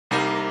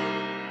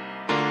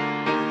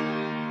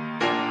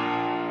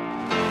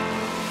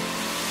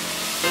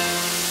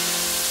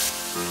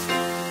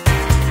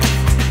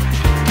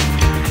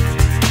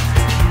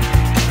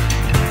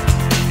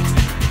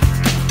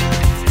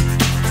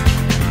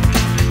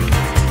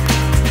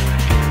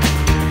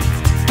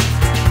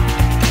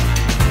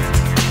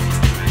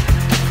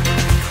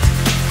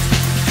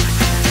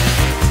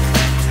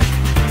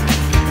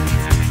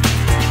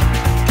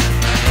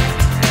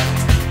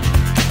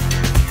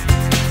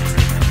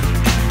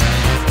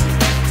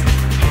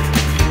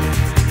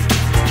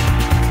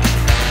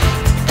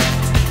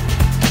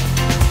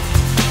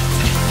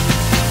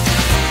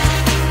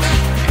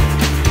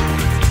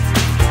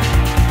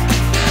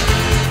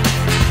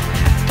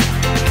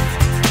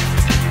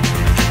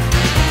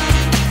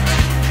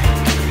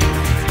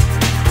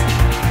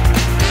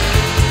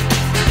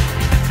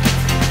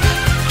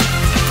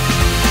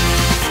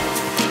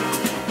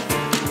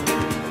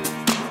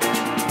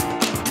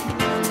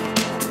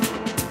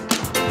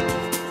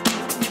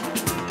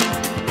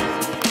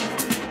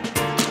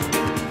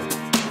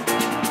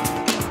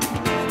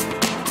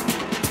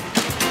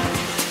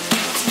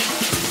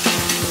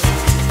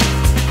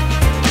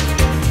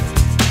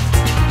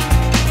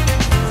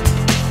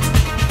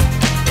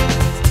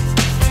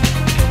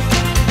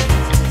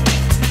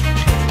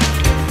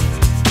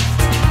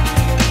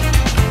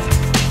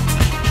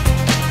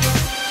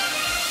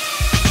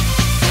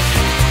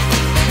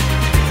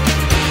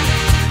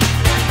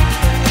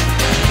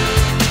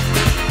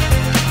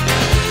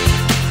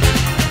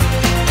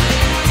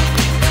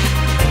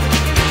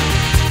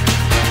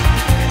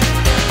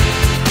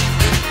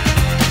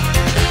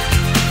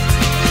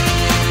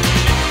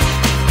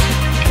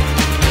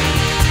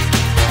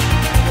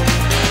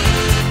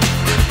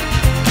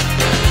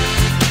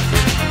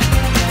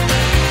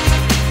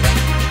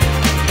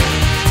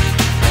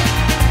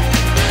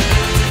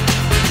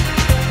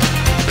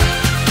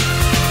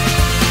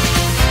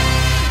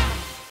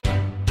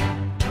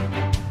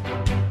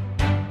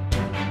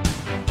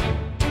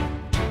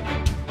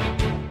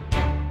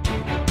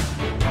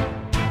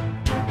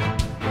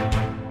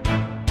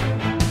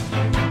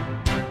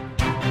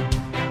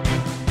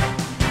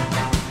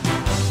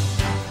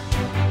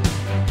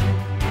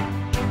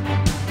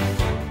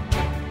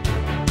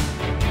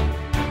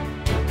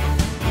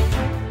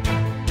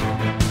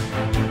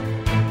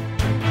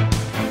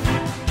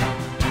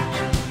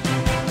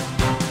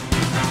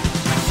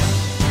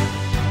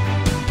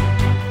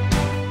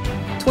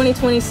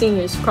2020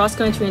 seniors, cross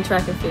country and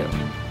track and field.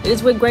 It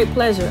is with great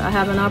pleasure I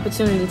have an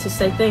opportunity to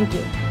say thank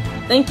you.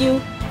 Thank you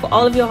for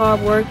all of your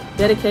hard work,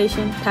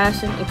 dedication,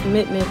 passion, and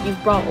commitment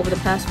you've brought over the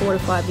past 4 to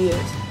 5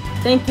 years.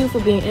 Thank you for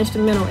being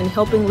instrumental in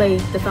helping lay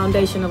the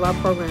foundation of our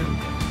program.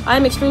 I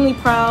am extremely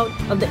proud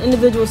of the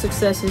individual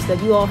successes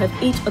that you all have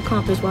each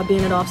accomplished while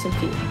being at Austin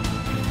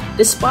Peay.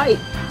 Despite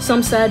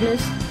some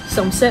sadness,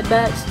 some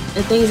setbacks,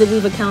 and things that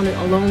we've encountered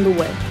along the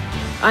way,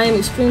 I am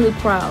extremely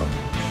proud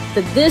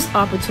that this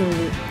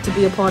opportunity to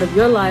be a part of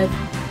your life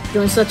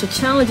during such a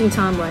challenging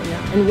time right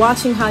now, and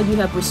watching how you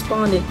have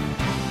responded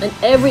in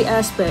every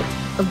aspect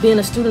of being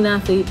a student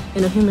athlete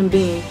and a human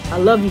being. I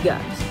love you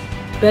guys.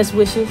 Best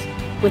wishes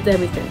with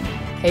everything.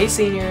 Hey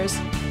seniors,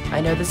 I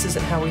know this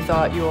isn't how we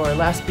thought your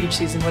last beach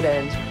season would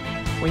end.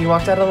 When you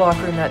walked out of the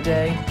locker room that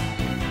day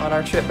on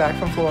our trip back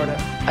from Florida,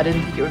 I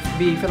didn't think it would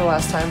be for the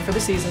last time for the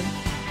season,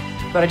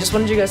 but I just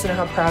wanted you guys to know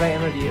how proud I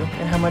am of you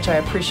and how much I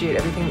appreciate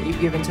everything that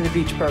you've given to the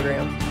beach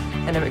program,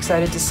 and I'm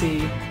excited to see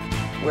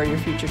where your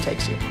future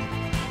takes you.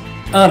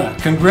 Anna,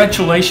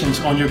 congratulations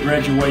on your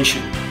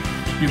graduation.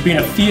 You've been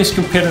a fierce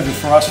competitor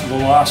for us for the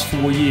last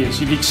 4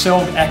 years. You've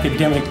excelled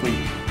academically.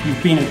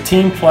 You've been a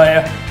team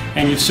player,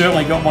 and you've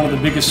certainly got one of the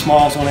biggest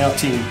smiles on our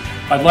team.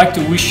 I'd like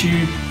to wish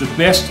you the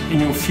best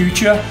in your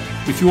future.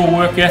 With your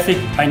work ethic,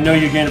 I know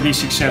you're going to be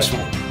successful.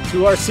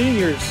 To our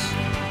seniors,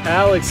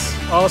 Alex,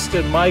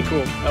 Austin,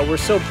 Michael, we're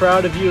so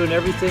proud of you and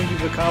everything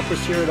you've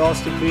accomplished here at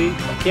Austin Peay.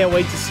 I can't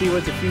wait to see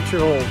what the future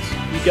holds.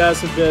 You guys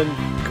have been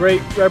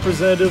great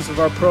representatives of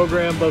our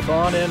program both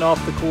on and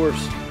off the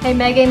course. Hey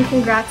Megan,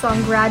 congrats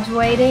on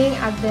graduating.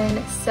 I've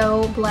been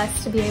so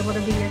blessed to be able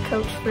to be your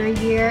coach for a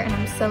year, and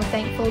I'm so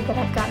thankful that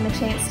I've gotten the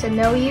chance to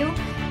know you.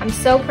 I'm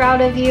so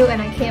proud of you,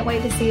 and I can't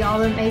wait to see all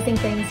the amazing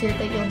things that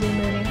you'll do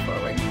moving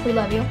forward. We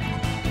love you.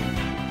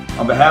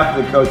 On behalf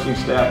of the coaching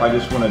staff, I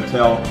just want to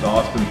tell the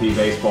Austin Peay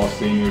baseball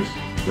seniors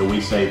that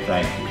we say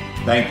thank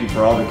you. Thank you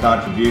for all the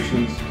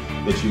contributions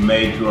that you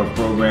made to our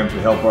program to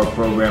help our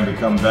program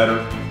become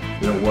better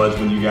than it was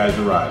when you guys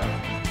arrived.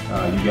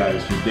 You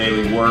guys, your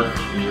daily work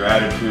and your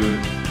attitude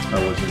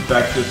was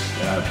infectious,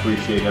 and I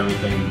appreciate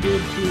everything you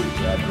did to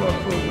add to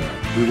our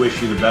program. We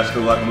wish you the best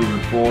of luck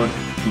moving forward.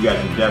 You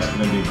guys are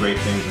destined to do great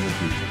things in the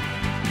future.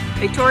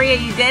 Victoria,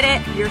 you did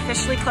it. You're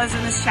officially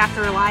closing this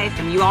chapter of life,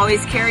 and you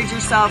always carried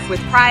yourself with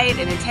pride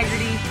and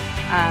integrity,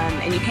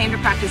 and you came to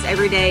practice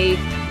every day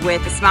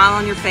with a smile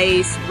on your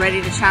face,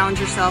 ready to challenge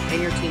yourself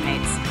and your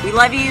teammates. We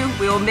love you.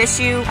 We will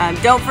miss you.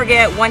 Don't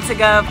forget, once a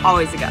Gov,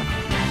 always a Gov.